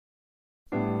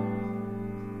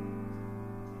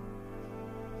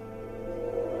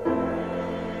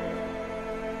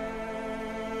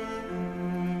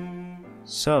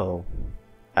So,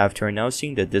 after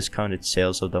announcing the discounted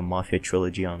sales of the Mafia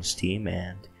trilogy on Steam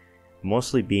and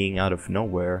mostly being out of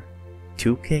nowhere,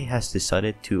 2K has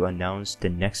decided to announce the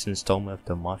next installment of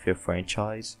the Mafia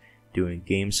franchise during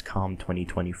Gamescom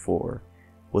 2024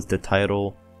 with the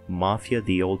title Mafia: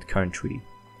 The Old Country.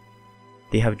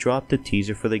 They have dropped the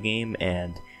teaser for the game,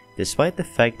 and despite the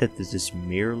fact that this is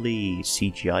merely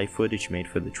CGI footage made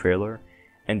for the trailer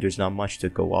and there's not much to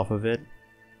go off of it,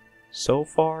 so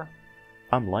far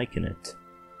I'm liking it.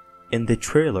 In the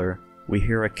trailer, we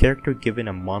hear a character giving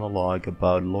a monologue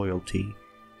about loyalty,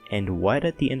 and right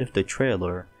at the end of the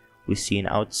trailer, we see an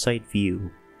outside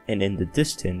view, and in the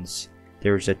distance,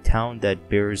 there is a town that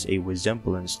bears a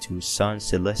resemblance to San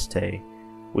Celeste,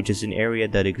 which is an area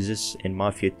that exists in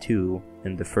Mafia 2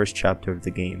 in the first chapter of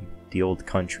the game, The Old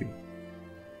Country.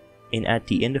 And at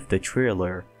the end of the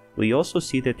trailer, we also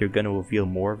see that they're gonna reveal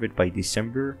more of it by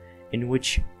December, in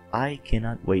which I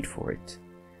cannot wait for it.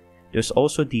 There's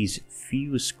also these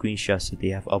few screenshots that they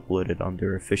have uploaded on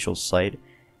their official site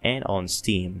and on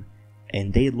Steam,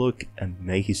 and they look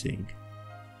amazing.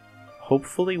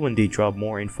 Hopefully when they drop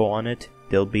more info on it,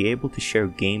 they'll be able to share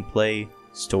gameplay,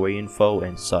 story info,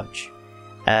 and such,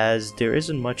 as there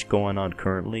isn't much going on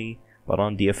currently, but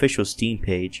on the official Steam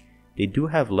page, they do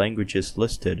have languages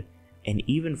listed, and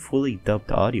even fully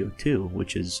dubbed audio too,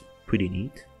 which is pretty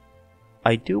neat.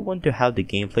 I do wonder how the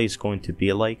gameplay is going to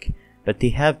be like, but they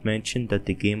have mentioned that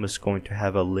the game is going to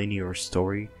have a linear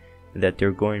story, and that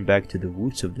they're going back to the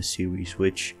roots of the series,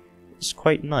 which is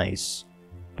quite nice.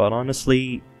 But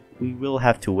honestly, we will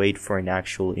have to wait for an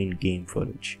actual in-game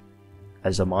footage.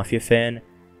 As a Mafia fan,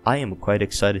 I am quite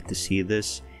excited to see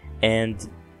this, and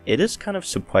it is kind of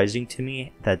surprising to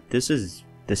me that this is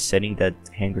the setting that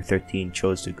Hangar 13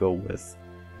 chose to go with,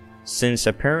 since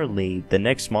apparently the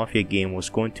next Mafia game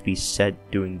was going to be set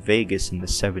during Vegas in the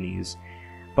 70s,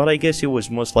 but I guess it was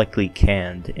most likely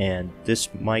canned, and this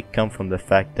might come from the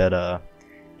fact that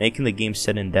making the game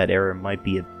set in that era might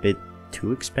be a bit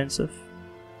too expensive,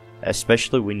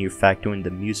 especially when you factor in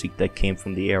the music that came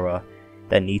from the era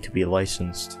that need to be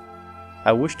licensed.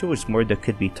 I wish there was more that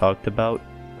could be talked about,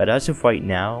 but as of right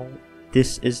now,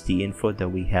 this is the info that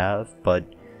we have, but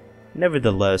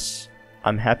nevertheless,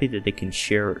 I'm happy that they can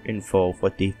share info of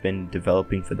what they've been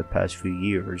developing for the past few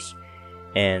years,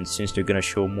 and since they're gonna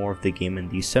show more of the game in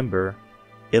December,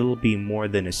 it'll be more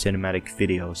than a cinematic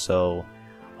video, so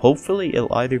hopefully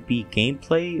it'll either be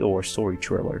gameplay or story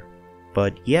trailer.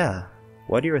 But yeah,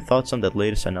 what are your thoughts on the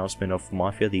latest announcement of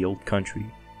Mafia: The Old Country?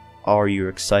 Are you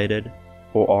excited,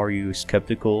 or are you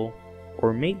skeptical,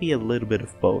 or maybe a little bit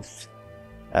of both?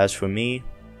 As for me,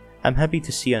 I'm happy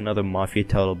to see another Mafia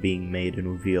title being made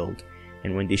and revealed,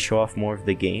 and when they show off more of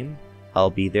the game, I'll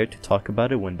be there to talk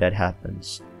about it when that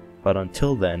happens. But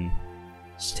until then,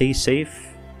 stay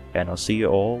safe, and I'll see you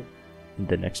all in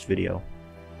the next video.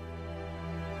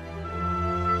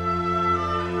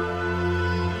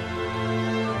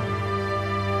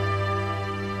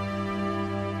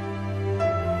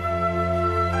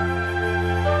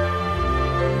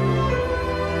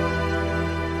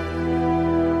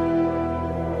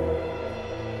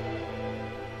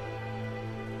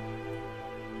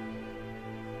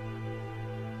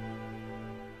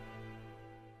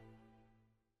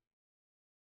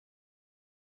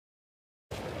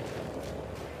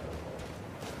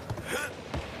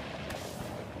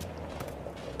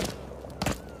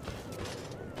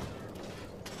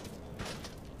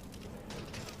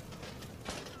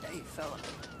 Hey, fella,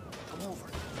 come over.